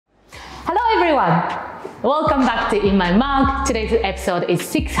everyone! Welcome back to In My Mug. Today's episode is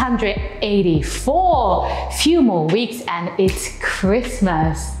 684. Few more weeks and it's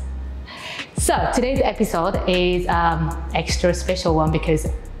Christmas. So today's episode is extra special one because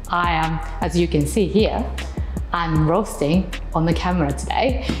I am, as you can see here, I'm roasting on the camera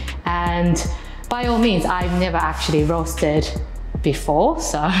today. And by all means, I've never actually roasted before,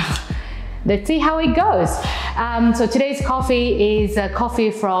 so let's see how it goes. So today's coffee is a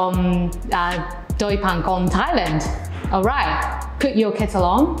coffee from Doi Pangkhon, Thailand. All right, put your kettle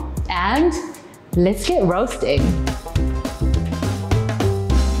on and let's get roasting.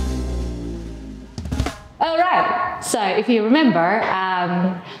 All right, so if you remember,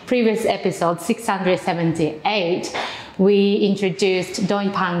 previous episode 678, we introduced Doi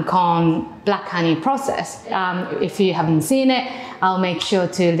Pangkhon black honey process. If you haven't seen it, I'll make sure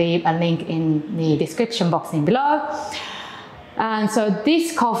to leave a link in the description box in below. And so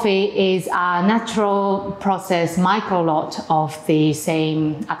this coffee is a natural process micro lot of the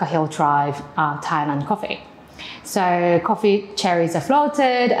same Aka Hill tribe Thailand coffee. So coffee cherries are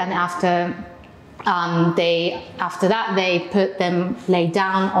floated, and after that they put them laid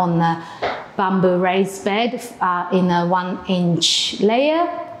down on the bamboo raised bed in a 1-inch layer.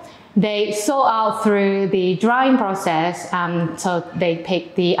 They sort out through the drying process, so they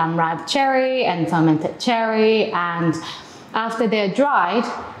pick the unripe cherry and fermented cherry, and after they're dried,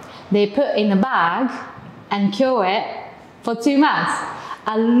 they put in a bag and cure it for 2 months.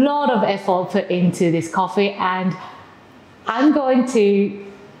 A lot of effort put into this coffee, and I'm going to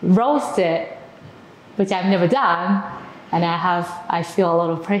roast it, which I've never done, and I feel a lot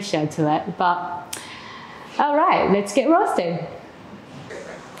of pressure to it, but all right, let's get roasting.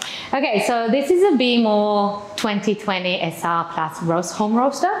 Okay, so this is a Behmor 2020 SR Plus home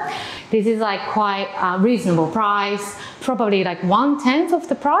roaster. This is like quite a reasonable price, probably like 1/10 of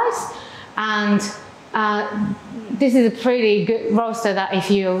the price. And this is a pretty good roaster that if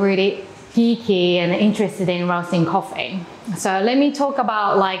you're really geeky and interested in roasting coffee. So let me talk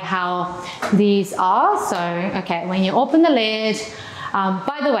about like how these are. So, okay, when you open the lid,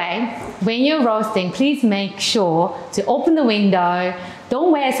 by the way, when you're roasting, please make sure to open the window.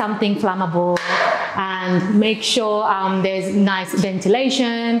 Don't wear something flammable, and make sure there's nice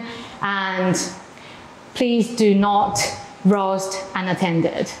ventilation, and please do not roast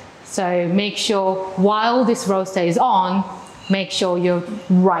unattended. So make sure while this roaster is on, make sure you're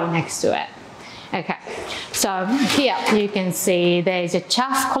right next to it. Okay, so here you can see there's a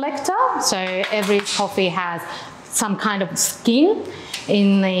chaff collector. So every coffee has some kind of skin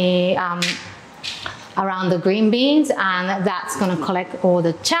in the around the green beans, and that's going to collect all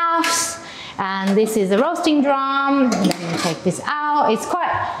the chaffs. And this is a roasting drum. Let me take this out. It's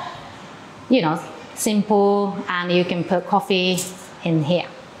quite, you know, simple, and you can put coffee in here.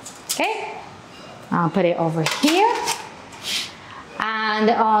 Okay, I'll put it over here.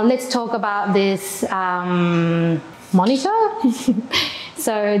 And let's talk about this monitor.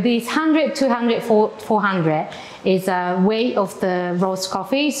 So these 100, 200, 400 is a weight of the roast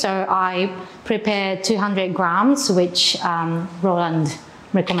coffee. So I prepared 200 grams, which Roland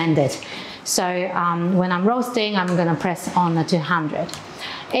recommended. So when I'm roasting, I'm gonna press on the 200.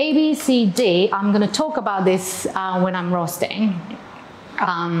 A, B, C, D, I'm gonna talk about this when I'm roasting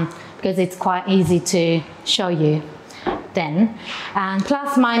because it's quite easy to show you then. And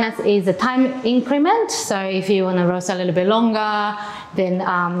plus minus is a time increment. So if you want to roast a little bit longer, then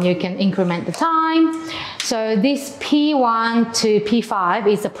you can increment the time. So this P1 to P5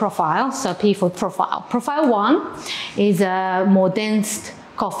 is a profile. So P for profile. Profile 1 is a more dense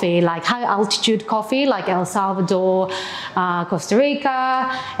coffee, like high altitude coffee, like El Salvador, Costa Rica.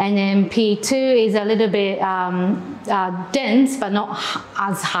 And then P2 is a little bit dense, but not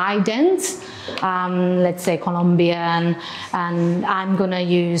as high dense. Let's say Colombian, and I'm gonna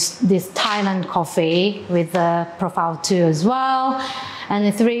use this Thailand coffee with the profile 2 as well. And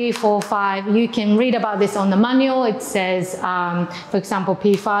the 3, 4, 5, you can read about this on the manual. It says, for example,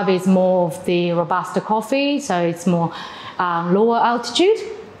 P5 is more of the Robusta coffee, so it's more lower altitude.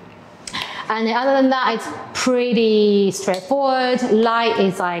 And other than that, it's pretty straightforward. Light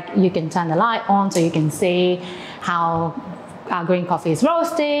is like, you can turn the light on so you can see how green coffee is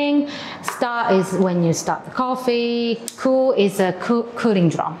roasting. Start is when you start the coffee. Cool is a cooling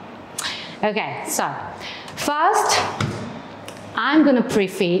drum. Okay, so first, I'm gonna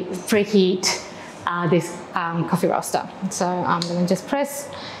preheat this coffee roaster. So I'm gonna just press.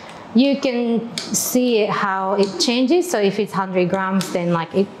 You can see it how it changes. So if it's 100 grams, then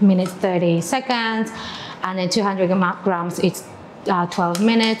like 8 minutes, 30 seconds. And then 200 grams, it's 12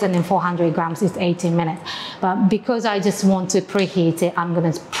 minutes, and then 400 grams is 18 minutes. But because I just want to preheat it, I'm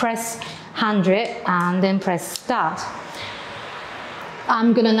gonna press 100 and then press start.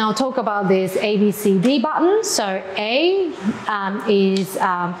 I'm gonna now talk about this ABCD button. So A is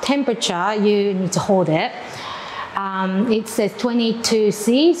temperature, you need to hold it. It says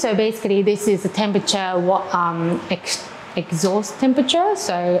 22C, so basically this is the temperature, what exhaust temperature,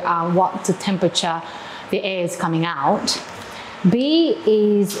 so what the temperature the air is coming out. B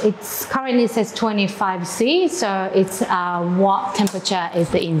is, it's currently says 25C, so it's what temperature is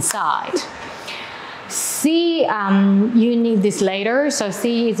the inside. C, you need this later, so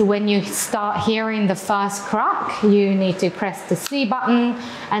C is when you start hearing the first crack, you need to press the C button,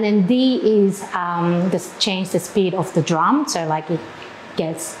 and then D is change the speed of the drum, so like it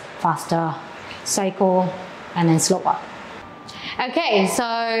gets faster, cycle, and then slower. Okay,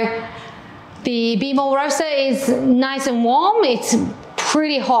 so the Behmor roaster is nice and warm, it's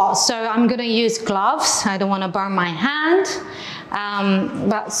pretty hot, so I'm gonna use gloves, I don't wanna burn my hand.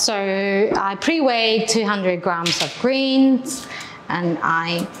 So I pre-weighed 200 grams of greens and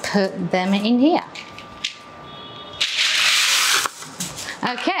I put them in here.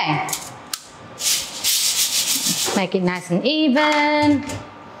 Okay, make it nice and even.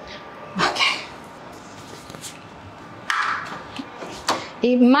 Okay.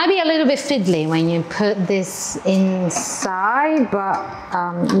 It might be a little bit fiddly when you put this inside, but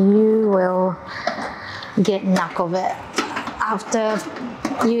you will get knack of it after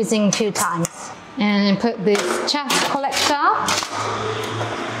using a few times. And put this chaff collector.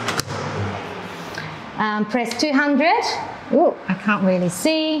 Press 200. Oh, I can't really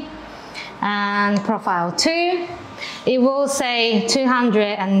see. And profile 2. It will say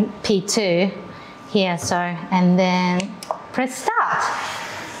 200 and P2 here, so, and then press start.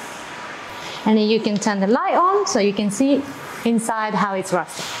 And then you can turn the light on so you can see inside how it's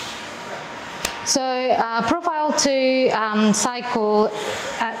roasting. So profile 2 cycle,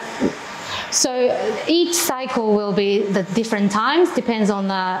 so each cycle will be the different times, depends on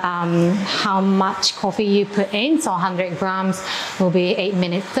the, how much coffee you put in. So 100 grams will be 8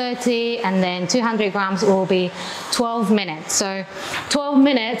 minutes 30, and then 200 grams will be 12 minutes. So 12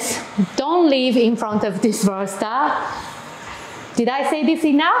 minutes, don't leave in front of this roaster. Did I say this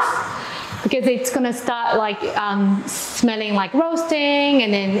enough? Because it's gonna start like smelling like roasting,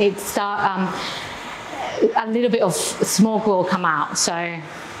 and then it start a little bit of smoke will come out. So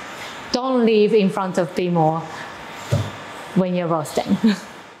don't leave in front of Behmor when you're roasting.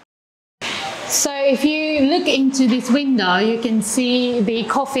 So if you look into this window, you can see the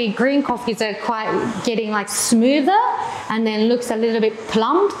coffee, green coffees are quite getting like smoother, and then looks a little bit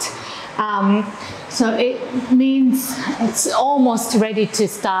plumped. So it means it's almost ready to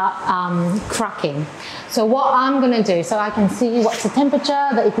start cracking. So what I'm gonna do, so I can see what's the temperature.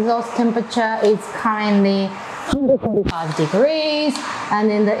 The exhaust temperature is currently 145 degrees, and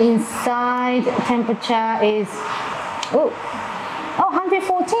then the inside temperature is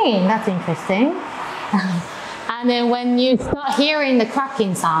 114. That's interesting. And then when you start hearing the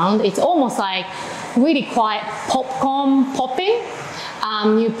cracking sound, it's almost like really quiet popcorn popping.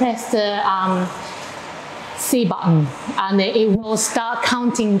 You press the C button and it will start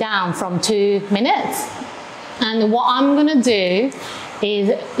counting down from 2 minutes. And what I'm gonna do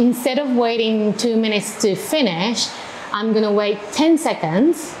is, instead of waiting 2 minutes to finish, I'm gonna wait 10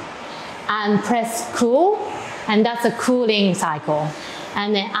 seconds and press cool, and that's a cooling cycle.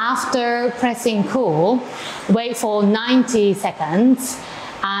 And then after pressing cool, wait for 90 seconds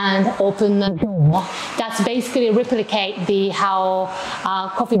and open the door. That's basically replicate how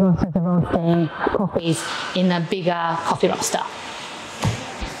coffee roasters are roasting coffees in a bigger coffee roaster.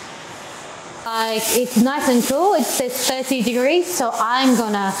 Like, it's nice and cool, it says 30 degrees, so I'm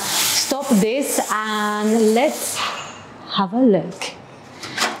gonna stop this and let's have a look.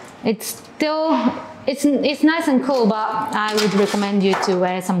 It's still, it's nice and cool, but I would recommend you to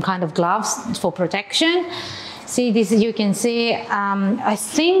wear some kind of gloves for protection. See this, you can see, I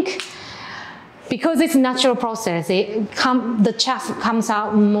think because it's a natural process, the chaff comes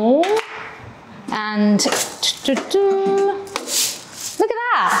out more, and look at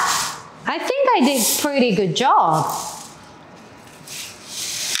that. I think I did a pretty good job.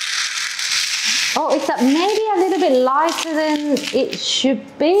 Oh, it's maybe a little bit lighter than it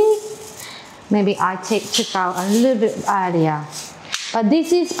should be. Maybe I took out a little bit earlier. But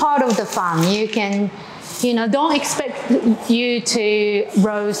this is part of the fun. You can, you know, don't expect you to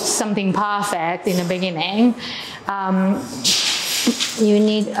roast something perfect in the beginning. You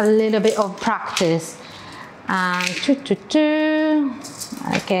need a little bit of practice.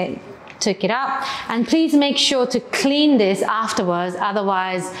 Okay, took it up. And please make sure to clean this afterwards,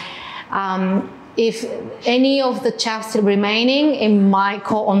 otherwise if any of the chaff still remaining, it might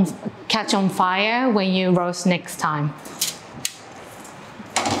catch on fire when you roast next time.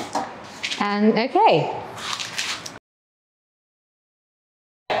 And okay.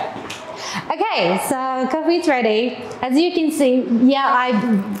 Okay, so coffee's ready. As you can see, yeah, I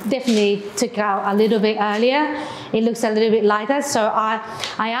definitely took out a little bit earlier. It looks a little bit lighter, so I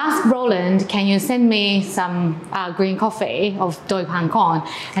asked Roland, can you send me some green coffee of Doi Pangkhon?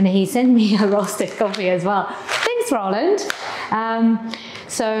 And he sent me a roasted coffee as well. Thanks, Roland.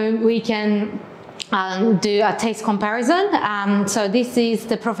 So we can do a taste comparison. So this is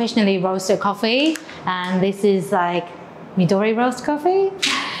the professionally roasted coffee, and this is like Midori roast coffee.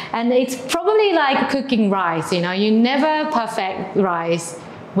 And it's probably like cooking rice, you know, you never perfect rice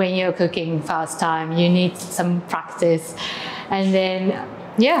when you're cooking first time. You need some practice. And then,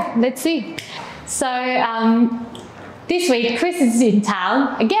 yeah, let's see. So this week, Chris is in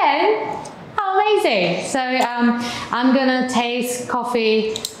town again. How amazing. So I'm gonna taste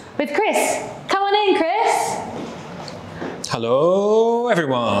coffee with Chris. Come on in, Chris. Hello,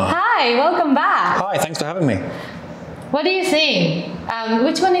 everyone. Hi, welcome back. Hi, thanks for having me. What do you think?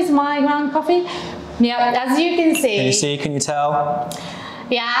 Which one is my ground coffee? Yeah, as you can see. Can you see? Can you tell?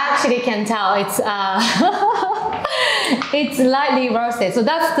 Yeah, I actually can tell. It's it's lightly roasted. So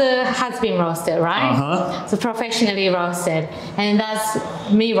that's the Hasbean roasted, right? So professionally roasted, and that's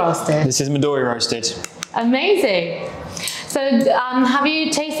me roasted. This is Midori roasted. Amazing. So have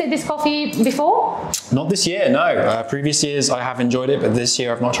you tasted this coffee before? Not this year, no. Previous years I have enjoyed it, but this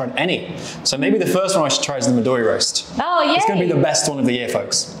year I've not tried any. So maybe the first one I should try is the Midori roast. Oh, yeah. It's going to be the best one of the year,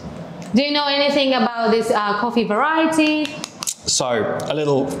 folks. Do you know anything about this coffee variety? So, a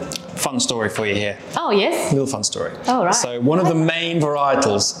little fun story for you here. Oh, yes. A little fun story. Oh, right. So, one of the main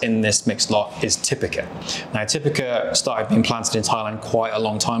varietals in this mixed lot is Typica. Now, Typica started being planted in Thailand quite a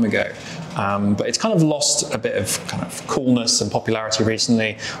long time ago, but it's kind of lost a bit of kind of coolness and popularity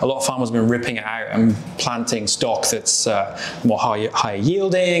recently. A lot of farmers have been ripping it out and planting stock that's more higher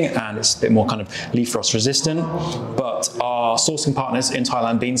yielding, and it's a bit more kind of leaf rot resistant. But our sourcing partners in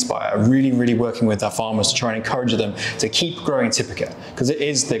Thailand, Beanspire, are really, really working with our farmers to try and encourage them to keep growing Typica, because it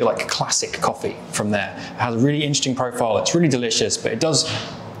is the like classic coffee from there. It has a really interesting profile. It's really delicious, but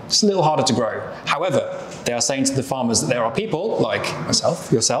it's a little harder to grow. However, they are saying to the farmers that there are people like myself,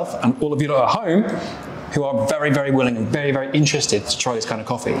 yourself, and all of you that are at home who are very, very willing and very, very interested to try this kind of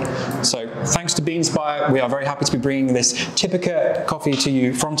coffee. So thanks to Beanspire, we are very happy to be bringing this Typica coffee to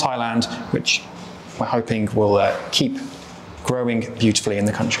you from Thailand, which we're hoping will keep growing beautifully in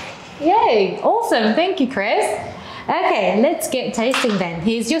the country. Yay, awesome. Thank you, Chris. Okay, let's get tasting then.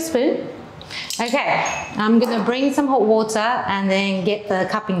 Here's your spoon. Okay, I'm gonna bring some hot water and then get the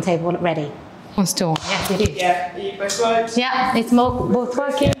cupping table ready. On store. Yes, it is. Yeah, you both works? Yeah, it's both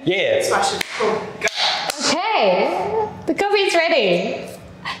working. Yeah. Smash it. Cool. Go. Okay, the coffee is ready.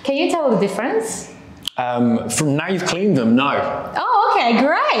 Can you tell the difference? From now you've cleaned them, no. Oh, okay,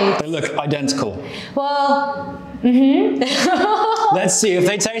 great. They look identical. Well, Let's see if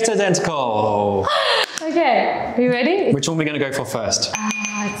they taste identical. Okay, are you ready? Which one are we going to go for first?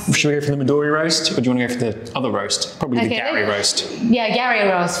 Should we go for the Midori roast, or do you want to go for the other roast? Probably the Gary roast. Yeah, Gary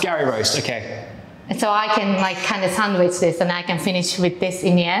roast. Gary roast, okay. So I can like kind of sandwich this and I can finish with this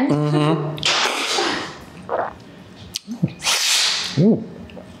in the end. Ooh.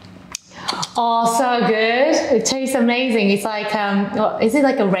 Oh, so good. It tastes amazing. It's like, is it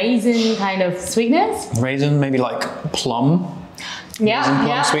like a raisin kind of sweetness? Raisin, maybe like plum. Yeah, Raisin plum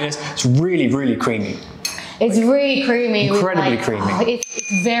yeah. sweetness. It's really, really creamy. It's really creamy. Incredibly like, creamy. Oh,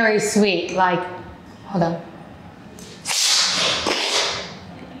 it's very sweet. Like, hold on.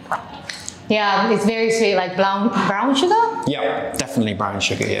 Yeah, it's very sweet, like brown sugar? Yeah, definitely brown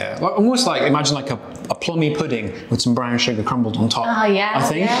sugar, yeah. Almost like, imagine like a plummy pudding with some brown sugar crumbled on top. Oh, yeah.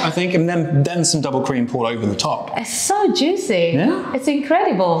 I think, and then some double cream poured over the top. It's so juicy. Yeah. It's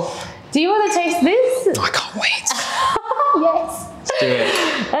incredible. Do you want to taste this? I can't wait. Yes. Let's do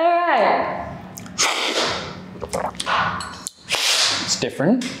it. All right. It's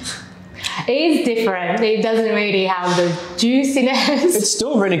different. It is different. It doesn't really have the juiciness. It's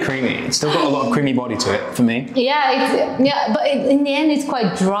still really creamy. It's still got a lot of creamy body to it for me. Yeah, but in the end, it's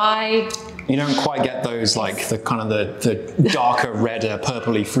quite dry. You don't quite get those like the kind of the darker, redder,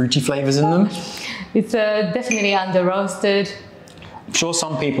 purpley, fruity flavors in them. It's definitely under roasted. I'm sure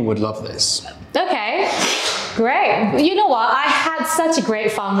some people would love this. Okay, great. You know what? I had such a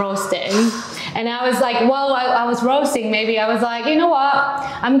great fun roasting. And I was like, while I was roasting, maybe I was like, you know what?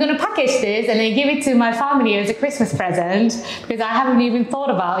 I'm going to package this and then give it to my family as a Christmas present, because I haven't even thought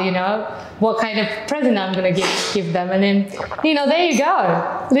about, you know, what kind of present I'm going to give them. And then, you know, there you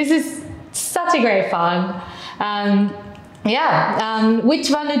go. This is such a great fun. Which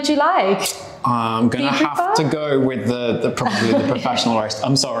one would you like? I'm gonna have to go with probably the professional roast.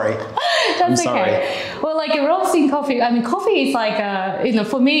 I'm sorry. That's okay. Well, like a roasting coffee, I mean, coffee is like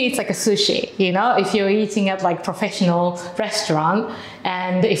for me, it's like a sushi, if you're eating at like professional restaurant,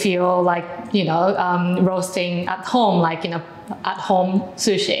 and if you're like, roasting at home, like, at home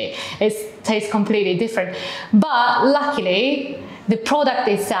sushi, it tastes completely different. But luckily, the product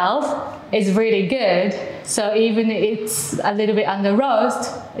itself is really good. So even it's a little bit under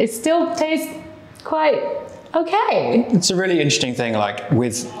roast, it still tastes quite okay. It's a really interesting thing, like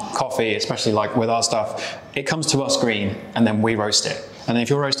with coffee, especially like with our stuff, it comes to us green and then we roast it. And then if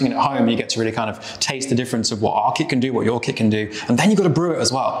you're roasting it at home, you get to really kind of taste the difference of what our kit can do, what your kit can do, and then you've got to brew it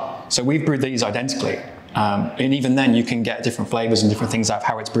as well. So we've brewed these identically. And even then you can get different flavors and different things out of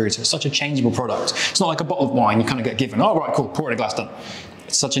how it's brewed. So it's such a changeable product. It's not like a bottle of wine you kind of get given, oh right, cool, pour it in a glass, done.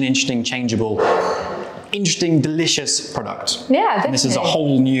 It's such an interesting, changeable, delicious product. Yeah, definitely. And this is a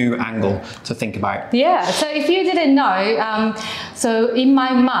whole new angle to think about. Yeah, so if you didn't know, so in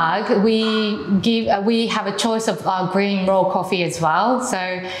my mug, we have a choice of green raw coffee as well.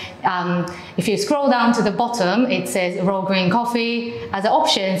 So if you scroll down to the bottom, it says raw green coffee as an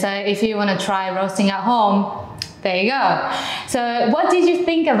option. So if you want to try roasting at home, there you go. So what did you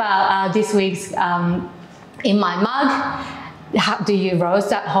think about this week's In My Mug? How do you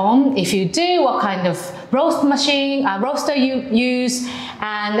roast at home? If you do, what kind of roaster you use?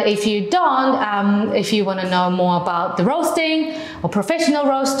 And if you don't, if you want to know more about the roasting or professional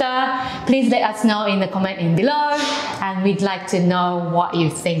roaster, please let us know in the comment below. And we'd like to know what you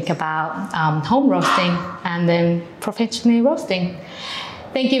think about home roasting and then professionally roasting.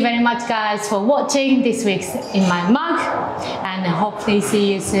 Thank you very much, guys, for watching this week's In My Mug, and hopefully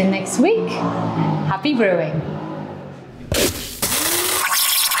see you soon next week. Happy brewing!